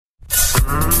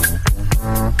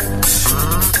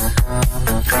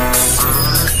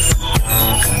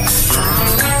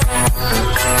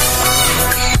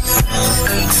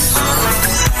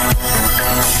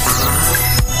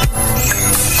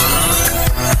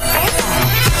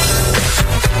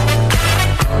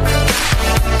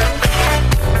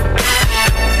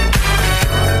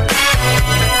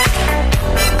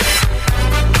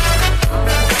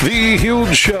The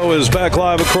Huge Show is back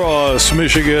live across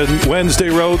Michigan. Wednesday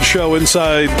road show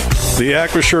inside the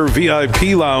Acrisure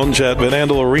VIP Lounge at Van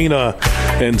Andel Arena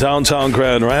in downtown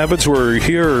Grand Rapids. We're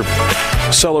here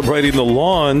celebrating the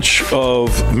launch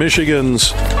of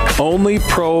Michigan's only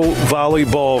pro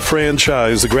volleyball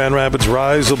franchise. The Grand Rapids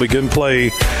Rise will begin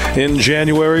play in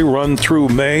January, run through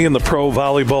May in the Pro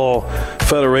Volleyball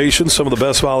Federation. Some of the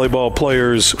best volleyball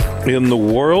players in the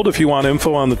world. If you want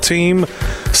info on the team,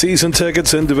 season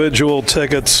tickets, individual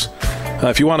tickets,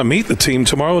 if you want to meet the team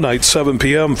tomorrow night, 7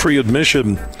 p.m., free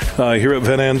admission here at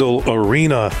Van Andel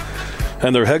Arena.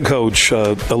 And their head coach,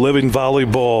 a living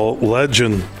volleyball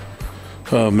legend,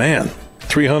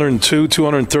 302,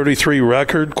 233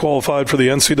 record, qualified for the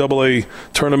NCAA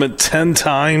tournament 10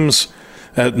 times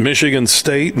at Michigan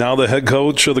State. Now the head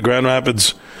coach of the Grand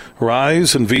Rapids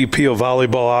Rise and VP of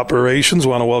Volleyball Operations.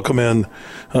 Want to welcome in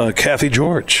Cathy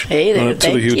George. Hey there,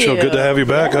 to the Huge Show. Good to have you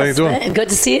back. Yes, how you doing? Man, good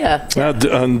to see you.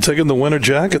 I'm taking the winter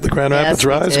jacket, the Grand Rapids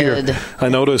Rise here. I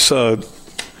notice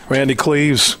Randy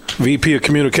Cleves, VP of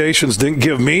Communications, didn't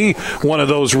give me one of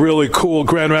those really cool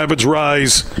Grand Rapids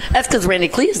Rise. That's because Randy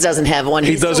Cleves doesn't have one.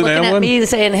 He doesn't have at one? Me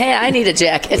saying, hey, I need a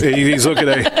jacket. He's looking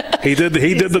at He did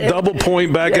the double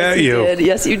point back at you. Did.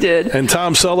 Yes, you did. And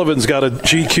Tom Sullivan's got a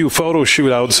GQ photo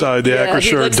shoot outside the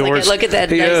Acrisure doors. Look at that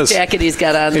nice jacket he's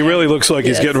got on. He really looks like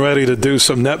he's getting ready to do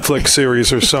some Netflix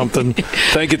series or something.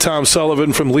 Thank you, Tom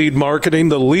Sullivan from Lead Marketing,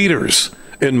 the leaders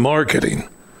in marketing,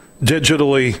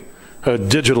 digitally,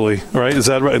 right? Is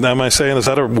that right? Am I saying, is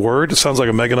that a word? It sounds like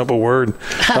I'm making up a word.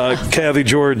 Cathy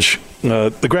George,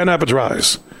 the Grand Rapids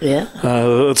Rise. Yeah.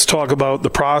 Let's talk about the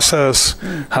process,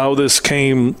 how this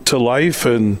came to life,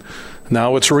 and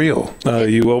now it's real.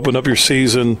 You opened up your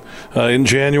season in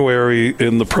January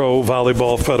in the Pro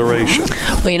Volleyball Federation.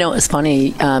 Well, you know, it's funny.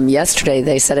 Yesterday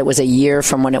they said it was a year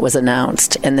from when it was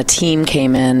announced, and the team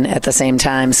came in at the same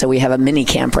time. So we have a mini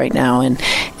camp right now, and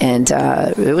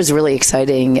it was really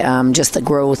exciting. Just the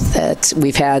growth that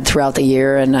we've had throughout the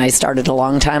year. And I started a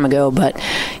long time ago, but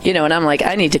you know, and I'm like,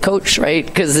 I need to coach, right?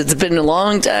 Because it's been a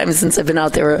long time since I've been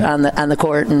out there on the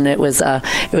court, and it was a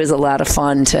lot of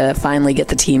fun to finally get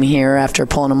the team here after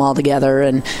pulling them all together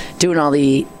and doing all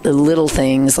the little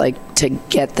things like to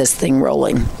get this thing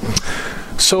rolling.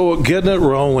 So getting it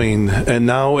rolling, and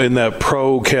now in that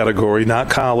pro category,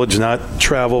 not college, not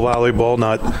travel volleyball,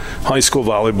 not high school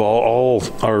volleyball, all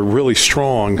are really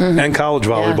strong, and college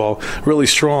volleyball, really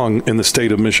strong in the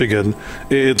state of Michigan.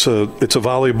 It's a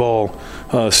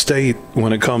volleyball state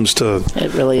when it comes to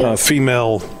it really is.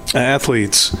 Female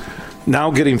athletes.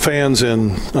 Now getting fans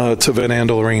in to Van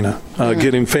Andel Arena,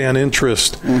 getting fan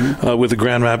interest with the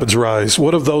Grand Rapids Rise.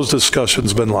 What have those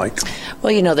discussions been like?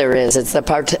 Well, you know, there is. It's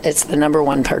the number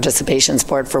one participation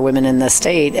sport for women in the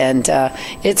state, and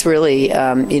it's really,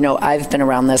 you know, I've been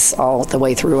around this all the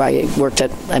way through. I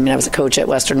was a coach at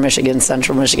Western Michigan,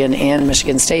 Central Michigan, and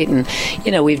Michigan State, and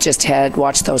you know, we've just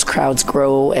watched those crowds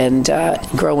grow and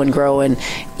grow, and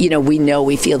you know,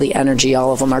 we feel the energy.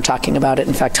 All of them are talking about it.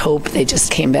 In fact, Hope, they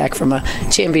just came back from a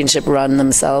championship run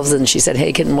themselves, and she said,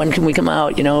 hey, when can we come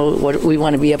out? You know, we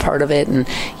want to be a part of it. And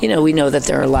you know, we know that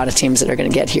there are a lot of teams that are going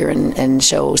to get here and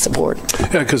show support.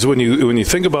 Yeah, because when you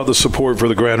think about the support for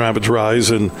the Grand Rapids Rise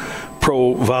and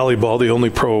pro volleyball, the only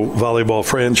pro volleyball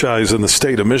franchise in the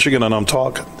state of Michigan, and I'm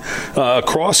talking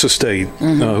across the state,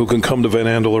 who can come to Van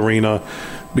Andel Arena,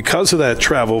 because of that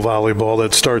travel volleyball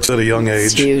that starts at a young age.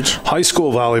 It's huge. High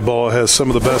school volleyball has some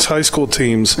of the best high school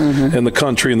teams in the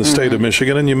country, in the state of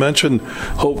Michigan. And you mentioned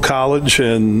Hope College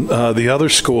and the other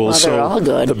schools. Well, they're all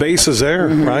good. The base is there,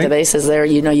 right? The base is there.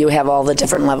 You know, you have all the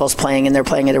different levels playing, and they're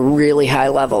playing at a really high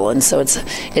level. And so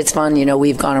it's fun. You know,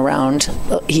 we've gone around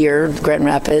here, Grand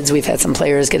Rapids. We've had some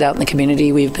players get out in the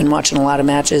community. We've been watching a lot of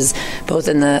matches, both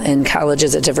in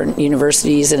colleges at different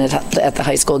universities and at the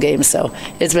high school games. So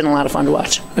it's been a lot of fun to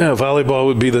watch. Yeah, volleyball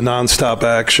would be the nonstop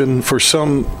action for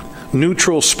some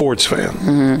neutral sports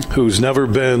fan who's never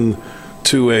been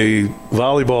to a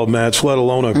volleyball match, let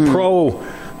alone a pro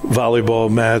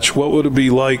volleyball match. What would it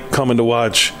be like coming to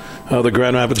watch the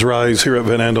Grand Rapids Rise here at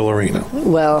Van Andel Arena?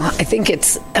 Well, I think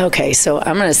it's okay. So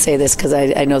I'm going to say this because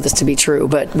I know this to be true.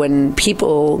 But when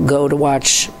people go to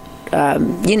watch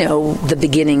the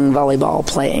beginning volleyball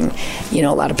playing.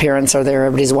 A lot of parents are there,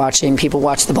 everybody's watching, people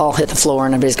watch the ball hit the floor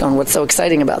and everybody's going, what's so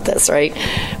exciting about this, right?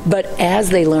 But as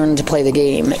they learn to play the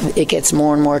game, it gets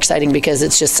more and more exciting because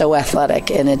it's just so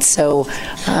athletic and it's so,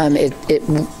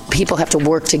 people have to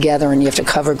work together and you have to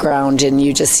cover ground and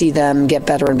you just see them get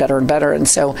better and better and better. And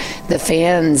so the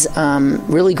fans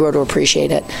really grow to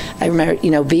appreciate it. I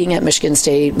remember, being at Michigan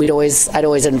State, I'd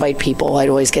always invite people. I'd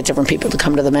always get different people to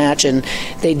come to the match and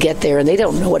they'd get there and they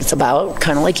don't know what it's about.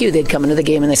 Kind of like you, they'd come into the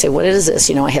game and they say, what is this?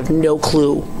 I have no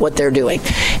clue what they're doing.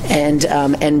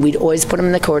 And we'd always put them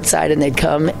in the courtside and they'd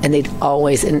come and they'd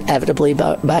always inevitably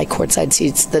buy courtside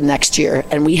seats the next year.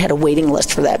 And we had a waiting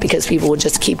list for that because people would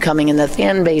just keep coming and the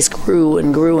fan base grew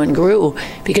and grew and grew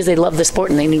because they loved the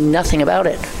sport and they knew nothing about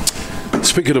it.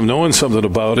 Speaking of knowing something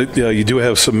about it, you do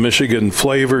have some Michigan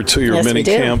flavor to your mini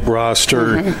camp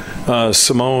roster. Mm-hmm.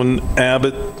 Simone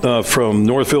Abbott from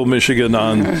Northville, Michigan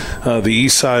on the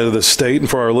east side of the state. And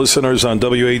for our listeners on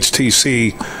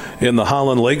WHTC in the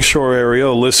Holland Lakeshore area,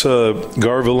 Alyssa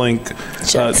Garvelink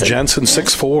Jensen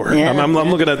 6'4". Yeah. I'm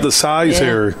looking at the size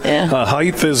here. Yeah.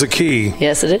 Height is a key.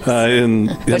 Yes, it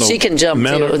is. But she can jump,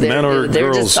 men, too. Men or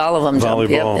they're girls just all of them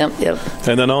volleyball. Yep.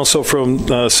 And then also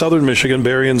from southern Michigan,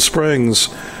 Berrien Springs,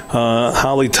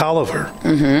 Holly Tolliver,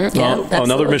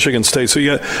 another Michigan state. So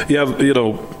you have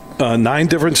 9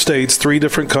 different states, 3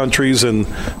 different countries, and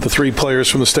the 3 players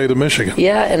from the state of Michigan.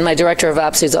 Yeah, and my director of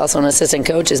ops, who's also an assistant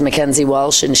coach, is Mackenzie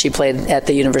Walsh, and she played at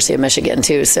the University of Michigan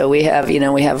too. So we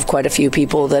have quite a few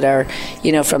people that are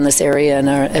from this area and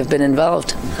have been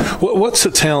involved. What's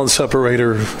the talent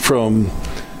separator from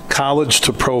college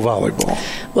to pro volleyball?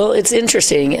 Well, it's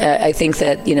interesting. I think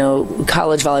that,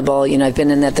 college volleyball, I've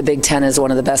been in that the Big Ten is one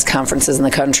of the best conferences in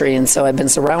the country, and so I've been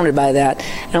surrounded by that.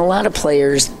 And a lot of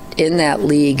players in that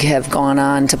league have gone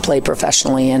on to play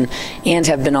professionally and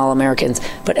have been All-Americans.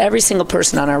 But every single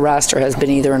person on our roster has been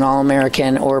either an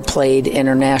All-American or played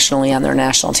internationally on their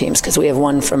national teams, because we have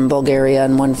one from Bulgaria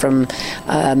and one from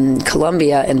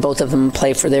Colombia, and both of them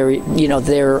play for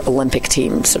their Olympic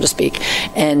team, so to speak.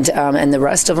 And the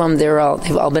rest of them, they've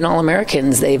all been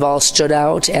All-Americans. They've all stood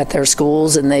out at their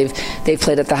schools and they've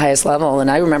played at the highest level. And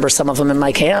I remember some of them in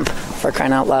my camp, for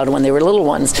crying out loud, when they were little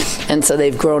ones. And so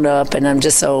they've grown up, and I'm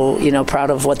just so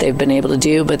proud of what they've been able to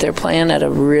do. But they're playing at a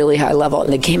really high level,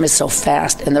 and the game is so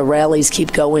fast, and the rallies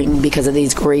keep going because of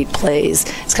these great plays.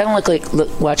 It's kind of like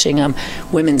watching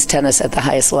women's tennis at the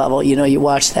highest level. You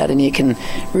watch that and you can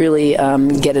really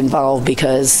get involved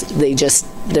because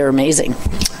they're amazing.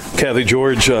 Cathy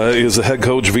George is the head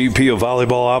coach, VP of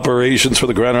volleyball operations for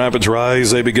the Grand Rapids Rise.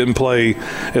 They begin play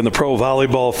in the Pro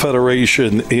Volleyball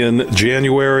Federation in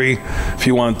January. If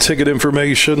you want ticket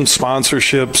information,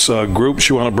 sponsorships, groups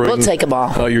you want to bring, we'll take them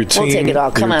all. Your team, we'll take it all.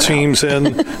 Come on, teams in.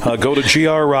 Go to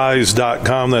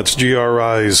grrise.com. That's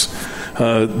grrise.com.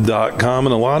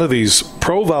 And a lot of these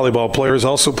pro volleyball players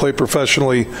also play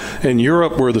professionally in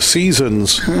Europe, where the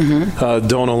seasons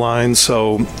don't align.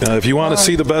 So if you want to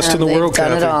see the best in the world,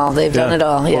 Cathy. They've done it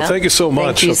all. Yeah. Well, thank you so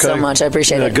much. Thank you so much. I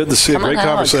appreciate it. Good to see you. Great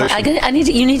conversation.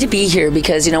 You need to be here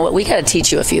because you know what? We got to teach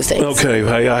you a few things. Okay.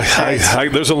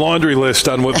 There's a laundry list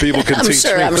on what people can teach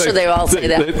me. I'm sure they all say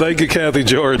that. Thank you, Cathy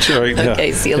George. All right.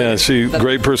 Okay. See you later. She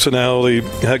great personality,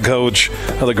 head coach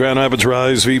of the Grand Rapids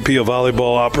Rise, VP of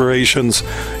volleyball operations.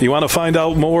 You want to find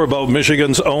out more about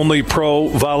Michigan's only pro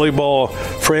volleyball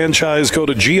franchise? Go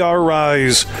to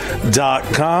grrise.com.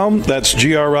 That's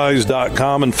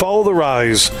grrise.com, and follow the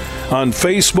Rise on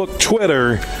Facebook,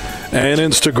 Twitter, and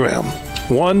Instagram.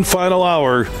 One final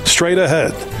hour straight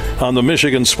ahead on the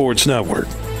Michigan Sports Network.